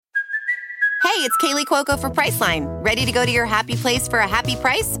Hey, it's Kaylee Cuoco for Priceline. Ready to go to your happy place for a happy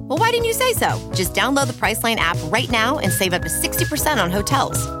price? Well, why didn't you say so? Just download the Priceline app right now and save up to 60% on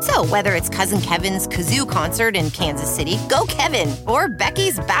hotels. So whether it's Cousin Kevin's Kazoo Concert in Kansas City, go Kevin, or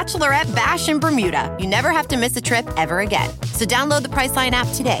Becky's Bachelorette Bash in Bermuda, you never have to miss a trip ever again. So download the Priceline app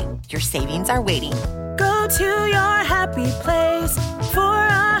today. Your savings are waiting. Go to your happy place for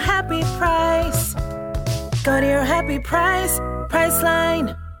a happy price. Go to your happy price,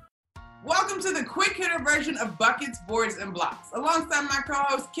 Priceline. Welcome to the quick hitter version of Buckets, Boards, and Blocks. Alongside my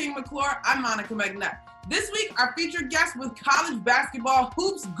co-host, King McClure, I'm Monica McNutt. This week, our featured guest with college basketball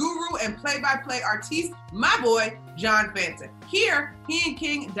hoops guru and play-by-play artiste, my boy, John Fanta. Here, he and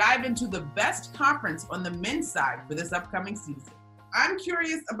King dive into the best conference on the men's side for this upcoming season. I'm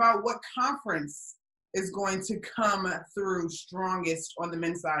curious about what conference is going to come through strongest on the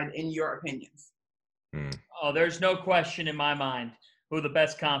men's side, in your opinions. Oh, there's no question in my mind who the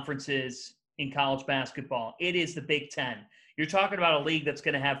best conference is in college basketball. It is the Big Ten. You're talking about a league that's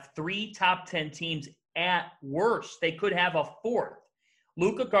going to have 3 top 10 teams at worst. They could have a 4th.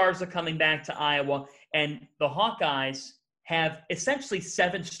 Luka Garza coming back to Iowa, and the Hawkeyes have essentially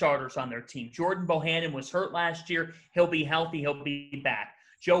 7 starters on their team. Jordan Bohannon was hurt last year. He'll be healthy. He'll be back.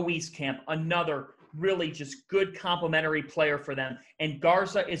 Joe Wieskamp, another really just good complementary player for them. And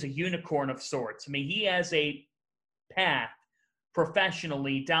Garza is a unicorn of sorts. I mean, he has a path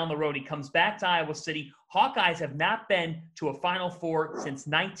professionally down the road. He comes back to Iowa City. Hawkeyes have not been to a Final Four since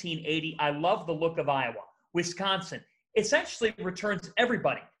 1980. I love the look of Iowa. Wisconsin essentially returns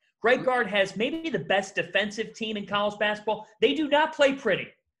everybody. Greg Gard has maybe the best defensive team in college basketball. They do not play pretty.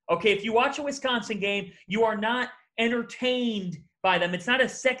 Okay, if you watch a Wisconsin game, you are not entertained by them. It's not a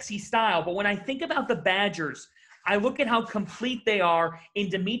sexy style. But when I think about the Badgers, I look at how complete they are in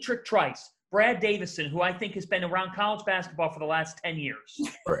Demetric Trice, Brad Davison, who I think has been around college basketball for the last 10 years.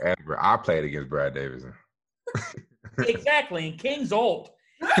 Forever. I played against Brad Davison. Exactly. And King's old.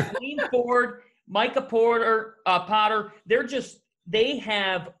 Lean Ford, Micah Potter, they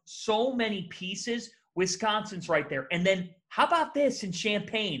have so many pieces. Wisconsin's right there. And then how about this in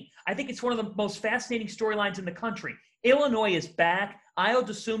Champaign? I think it's one of the most fascinating storylines in the country. Illinois is back. Ayo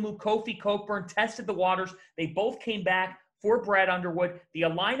Dosunmu, Kofi Cockburn tested the waters. They both came back for Brad Underwood. The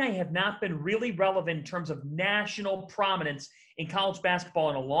Illini have not been really relevant in terms of national prominence in college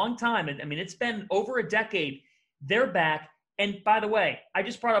basketball in a long time. And I mean, it's been over a decade. They're back. And by the way, I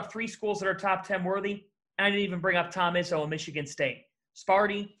just brought up 3 schools that are top 10 worthy. And I didn't even bring up Tom Izzo and Michigan State.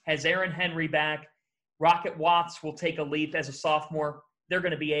 Sparty has Aaron Henry back. Rocket Watts will take a leap as a sophomore. They're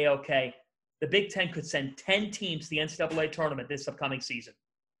going to be A-OK. The Big Ten could send 10 teams to the NCAA tournament this upcoming season.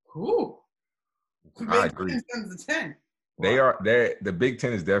 Ooh. I agree. The 10. The Big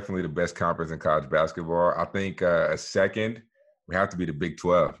Ten is definitely the best conference in college basketball. I think a second would have to be the Big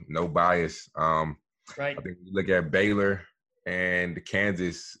 12. No bias. Right. I think you look at Baylor and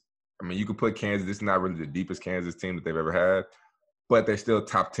Kansas. I mean, you could put Kansas. This is not really the deepest Kansas team that they've ever had, but they're still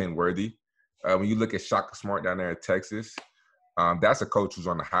top 10 worthy. When you look at Shaka Smart down there in Texas, that's a coach who's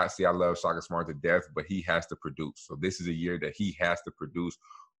on the hot seat. I love Shaka Smart to death, but he has to produce. So this is a year that he has to produce,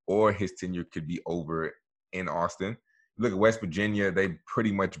 or his tenure could be over in Austin. Look at West Virginia. They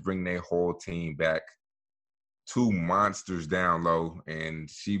pretty much bring their whole team back. 2 monsters down low, and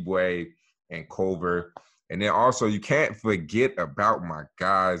Sheboy and Culver. And then also you can't forget about my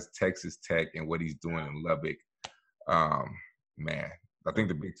guys, Texas Tech, and what he's doing in Lubbock. Man, I think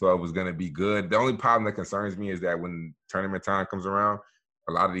the Big 12 is going to be good. The only problem that concerns me is that when tournament time comes around,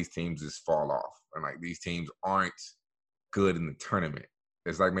 a lot of these teams just fall off. And, like, these teams aren't good in the tournament.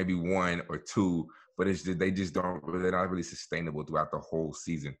 It's like maybe 1 or 2, but it's just, they're not really sustainable throughout the whole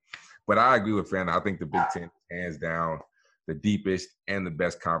season. But I agree with Fanta. I think the Big Ten, hands down, the deepest and the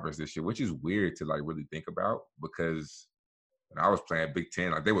best conference this year, which is weird to, like, really think about because when I was playing Big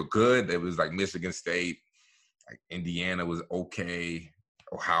Ten, like, they were good. It was like Michigan State. Like Indiana was okay,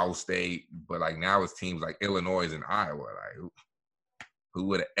 Ohio State, but like now it's teams like Illinois and Iowa. Like who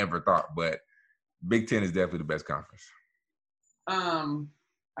would have ever thought? But Big Ten is definitely the best conference.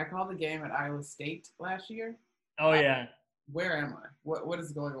 I called the game at Iowa State last year. Oh yeah. Where am I? What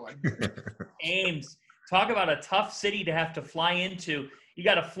is going on? Ames. Talk about a tough city to have to fly into. You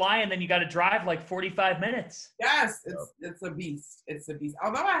got to fly and then you got to drive like 45 minutes. Yes, it's a beast. It's a beast.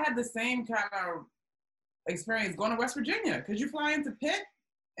 Although I had the same kind of experience going to West Virginia because you fly into Pitt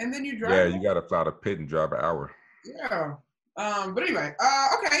and then you drive. Yeah, you got to fly to Pitt and drive an hour. Yeah. But anyway,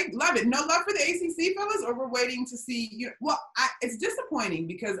 okay, love it. No love for the ACC, fellas, or we're waiting to see you. Well, it's disappointing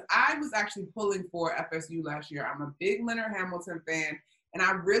because I was actually pulling for FSU last year. I'm a big Leonard Hamilton fan, and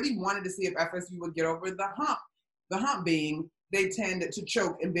I really wanted to see if FSU would get over the hump. The hump being they tend to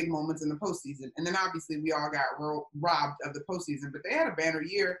choke in big moments in the postseason. And then obviously we all got robbed of the postseason, but they had a banner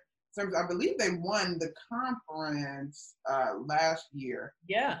year. I believe they won the conference last year.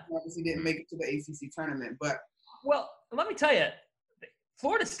 Yeah. Obviously didn't make it to the ACC tournament, but. Well, let me tell you,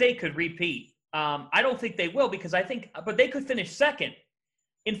 Florida State could repeat. I don't think they will but they could finish second.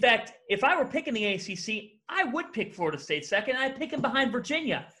 In fact, if I were picking the ACC, I would pick Florida State second. I'd pick them behind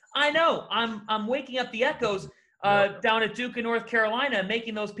Virginia. I know I'm waking up the echoes down at Duke and North Carolina and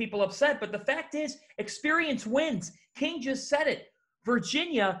making those people upset. But the fact is, experience wins. King just said it.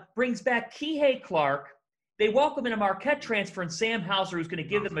 Virginia brings back Kihei Clark. They welcome in a Marquette transfer and Sam Hauser, who's going to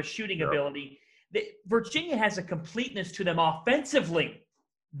give them a shooting ability. Virginia has a completeness to them offensively.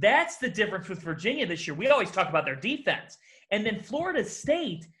 That's the difference with Virginia this year. We always talk about their defense. And then Florida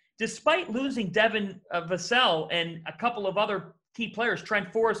State, despite losing Devin Vassell and a couple of other key players,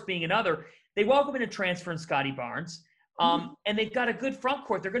 Trent Forrest being another, they welcome in a transfer in Scotty Barnes. And they've got a good front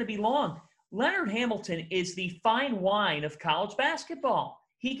court. They're going to be long. Leonard Hamilton is the fine wine of college basketball.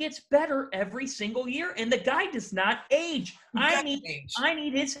 He gets better every single year, and the guy does not age. I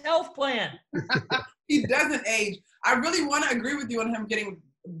need his health plan. He doesn't age. I really want to agree with you on him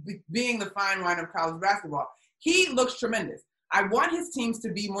being the fine wine of college basketball. He looks tremendous. I want his teams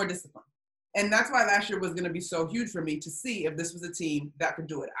to be more disciplined. And that's why last year was going to be so huge for me, to see if this was a team that could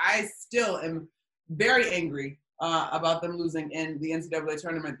do it. I still am very angry about them losing in the NCAA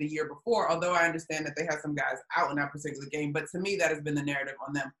tournament the year before, although I understand that they had some guys out in that particular game. But to me, that has been the narrative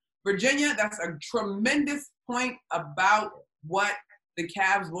on them. Virginia, that's a tremendous point about what the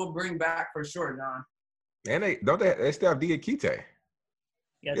Cavs will bring back for sure, John. And they still have Diakite.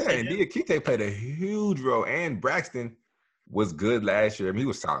 Yes, yeah, and Diakite played a huge role. And Braxton was good last year. I mean, he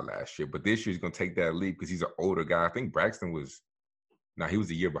was solid last year, but this year he's going to take that leap because he's an older guy. I think Braxton he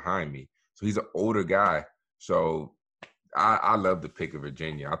was a year behind me. So he's an older guy. So I love the pick of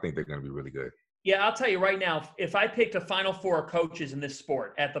Virginia. I think they're going to be really good. Yeah, I'll tell you right now, if I picked a Final Four coaches in this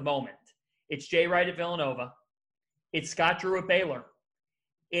sport at the moment, it's Jay Wright at Villanova, it's Scott Drew at Baylor,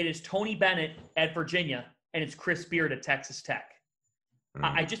 it is Tony Bennett at Virginia, and it's Chris Beard at Texas Tech.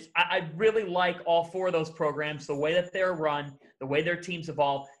 I really like all four of those programs, the way that they're run, the way their teams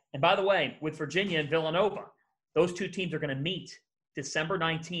evolve. And by the way, with Virginia and Villanova, those two teams are going to meet December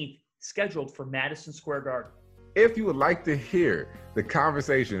 19th, scheduled for Madison Square Garden. If you would like to hear the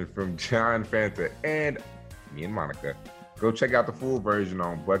conversation from John Fanta and me and Monica, go check out the full version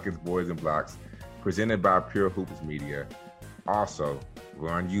on Buckets, Boards, and Blocks, presented by Pure Hoops Media. Also,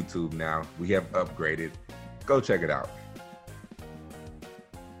 we're on YouTube now. We have upgraded. Go check it out.